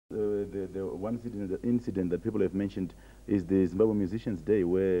the one incident that people have mentioned is the Zimbabwe Musicians Day,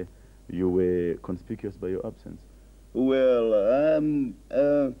 where you were conspicuous by your absence. Well,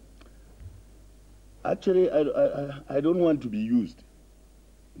 actually, I don't want to be used.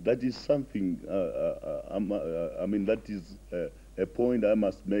 That is something, I mean, that is a point I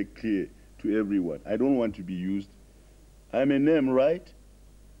must make clear to everyone. I don't want to be used. I'm a name, right?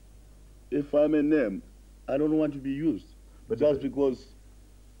 If I'm a name, I don't want to be used. But just because,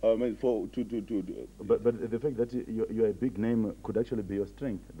 I mean, But the fact that you're a big name could actually be your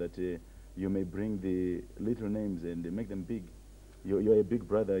strength, that you may bring the little names and make them big. You're a big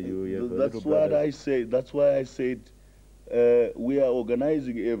brother. You have that's what I say. That's why I said we are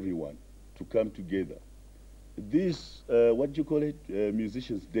organizing everyone to come together. This, what do you call it,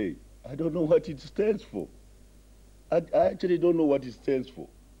 Musicians Day, I don't know what it stands for. I actually don't know what it stands for.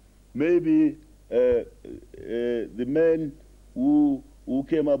 Maybe the man who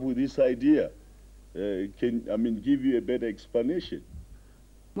came up with this idea can, I mean, give you a better explanation.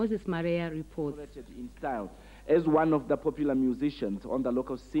 Moses Maria reports. In style. As one of the popular musicians on the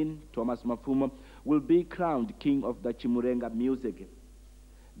local scene, Thomas Mapfumo will be crowned king of the Chimurenga music.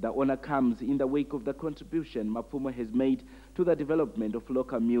 The honor comes in the wake of the contribution Mapfumo has made to the development of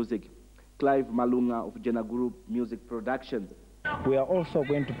local music. Clive Malunga of Jenaguru Music Productions. We are also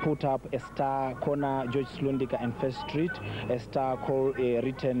going to put up a star corner, George Slundika and First Street, a star called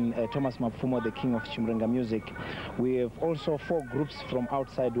written Thomas Mapfumo, the king of Chimurenga music. We have also 4 groups from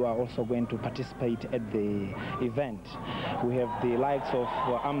outside who are also going to participate at the event. We have the likes of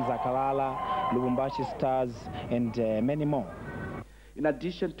Amza Kalala, Lubumbashi Stars, and many more. In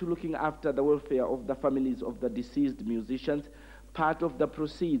addition to looking after the welfare of the families of the deceased musicians, part of the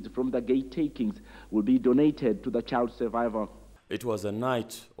proceeds from the gate takings will be donated to the child survivor. It was a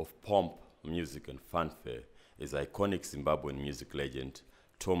night of pomp, music and fanfare as iconic Zimbabwean music legend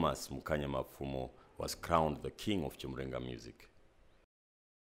Thomas Mukanya Mapfumo was crowned the king of Chimurenga music.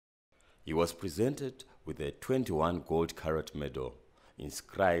 He was presented with a 21 gold carat medal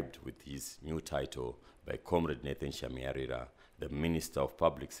inscribed with his new title by Comrade Nathan Shamiarira, the Minister of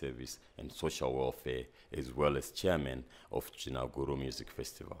Public Service and Social Welfare, as well as chairman of Jenaguru Music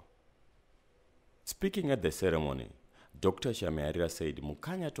Festival. Speaking at the ceremony, Dr. Shamiarira said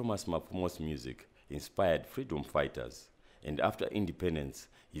Mukanya Thomas Mapfumo's music inspired freedom fighters, and after independence,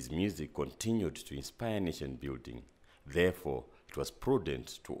 his music continued to inspire nation building. Therefore, it was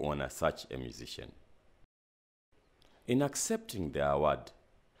prudent to honor such a musician. In accepting the award,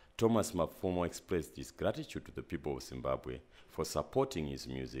 Thomas Mapfumo expressed his gratitude to the people of Zimbabwe for supporting his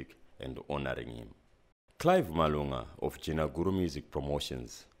music and honoring him. Clive Malunga of Jenaguru Music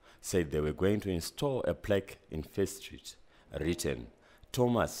Promotions said they were going to install a plaque in First Street written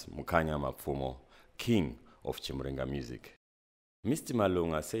Thomas Mukanya Mapfumo, King of Chimurenga Music. Mr.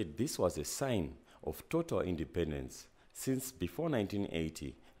 Malunga said this was a sign of total independence since before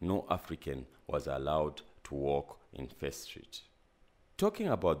 1980 no African was allowed to walk in First Street. Talking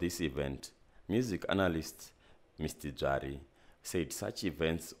about this event, music analyst Mr. Jari said such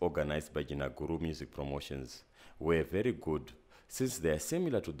events organized by Jenaguru Music Promotions were very good since they are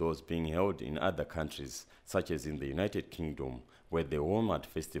similar to those being held in other countries, such as in the United Kingdom, where the Walmart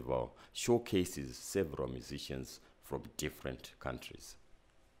Festival showcases several musicians from different countries.